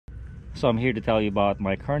So I'm here to tell you about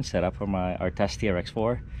my current setup for my Traxxas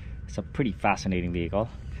TRX-4. It's a pretty fascinating vehicle.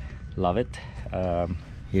 Love it.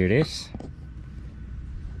 Here it is.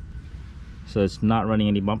 So it's not running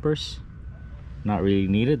any bumpers, not really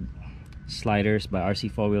needed. Sliders by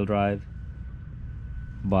RC 4-wheel drive,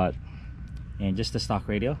 and just the stock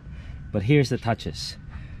radio. But here's the touches.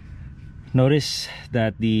 Notice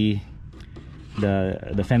that the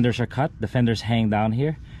fenders are cut. The fenders hang down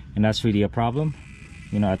here, and that's really a problem,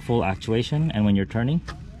 you know, at full actuation and when you're turning.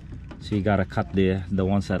 So you gotta cut the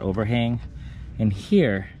ones that overhang. And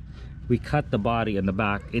here we cut the body and the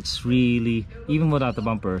back. It's really, even without the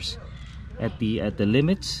bumpers, at the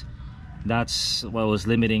limits, that's what was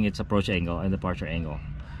limiting its approach angle and departure angle.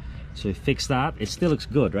 So we fixed that. It still looks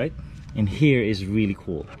good, right? And here is really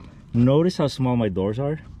cool. Notice how small my doors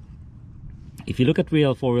are. If you look at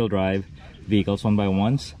real 4-wheel drive vehicles,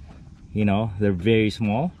 1x1s, you know, they're very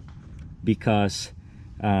small because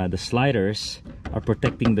the sliders are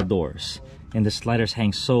protecting the doors, and the sliders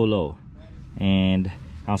hang so low. And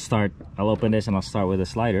I'll open this and I'll start with the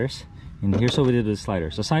sliders. And here's what we did with the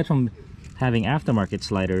sliders. Aside from having aftermarket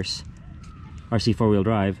sliders, RC 4-wheel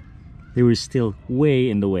drive, they were still way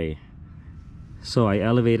in the way. So I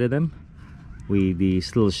elevated them with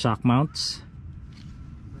these little shock mounts.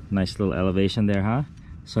 Nice little elevation there, huh?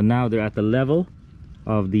 So now they're at the level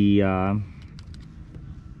of the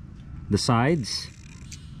sides.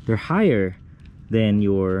 They're higher than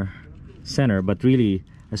your center, but really,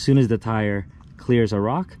 as soon as the tire clears a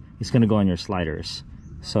rock, it's gonna go on your sliders.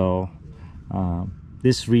 So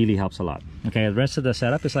this really helps a lot. Okay, the rest of the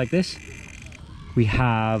setup is like this. We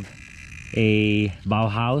have a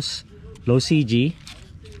Bauhaus low CG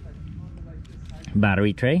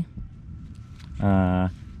battery tray,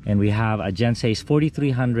 and we have a Gensace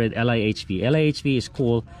 4300 LIHV. LIHV is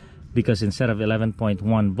cool because instead of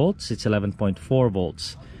 11.1 volts, it's 11.4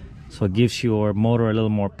 volts. So it gives your motor a little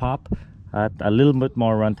more pop, at a little bit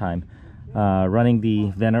more runtime. Running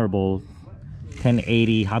the venerable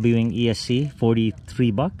 1080 Hobbywing ESC,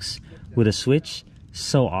 $43 with a switch.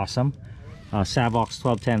 So awesome. Savox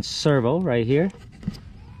 1210 servo right here.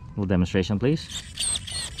 Little demonstration, please.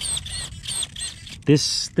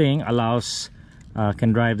 This thing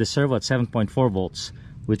can drive the servo at 7.4 volts,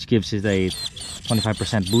 which gives it a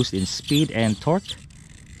 25% boost in speed and torque.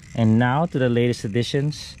 And now to the latest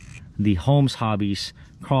additions, the Holmes Hobbies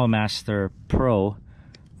Crawlmaster Pro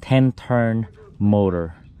 10-turn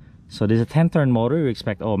motor. So there's a 10-turn motor. You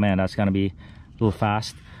expect, oh man, that's gonna be a little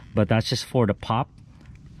fast, but that's just for the pop.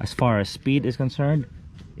 As far as speed is concerned,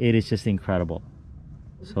 it is just incredible.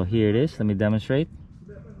 So here it is. Let me demonstrate.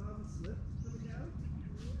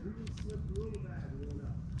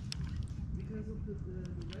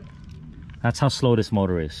 That's how slow this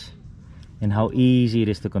motor is and how easy it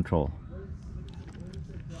is to control.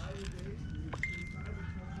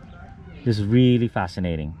 This is really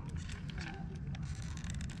fascinating.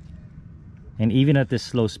 And even at this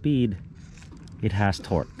slow speed, it has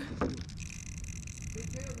torque.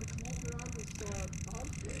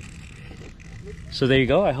 So there you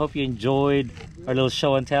go. I hope you enjoyed our little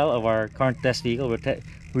show and tell of our current test vehicle.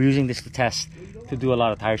 We're using this to do a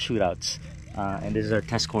lot of tire shootouts. And this is our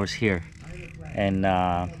test course here, and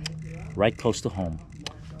right close to home.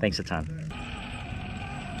 Thanks a ton.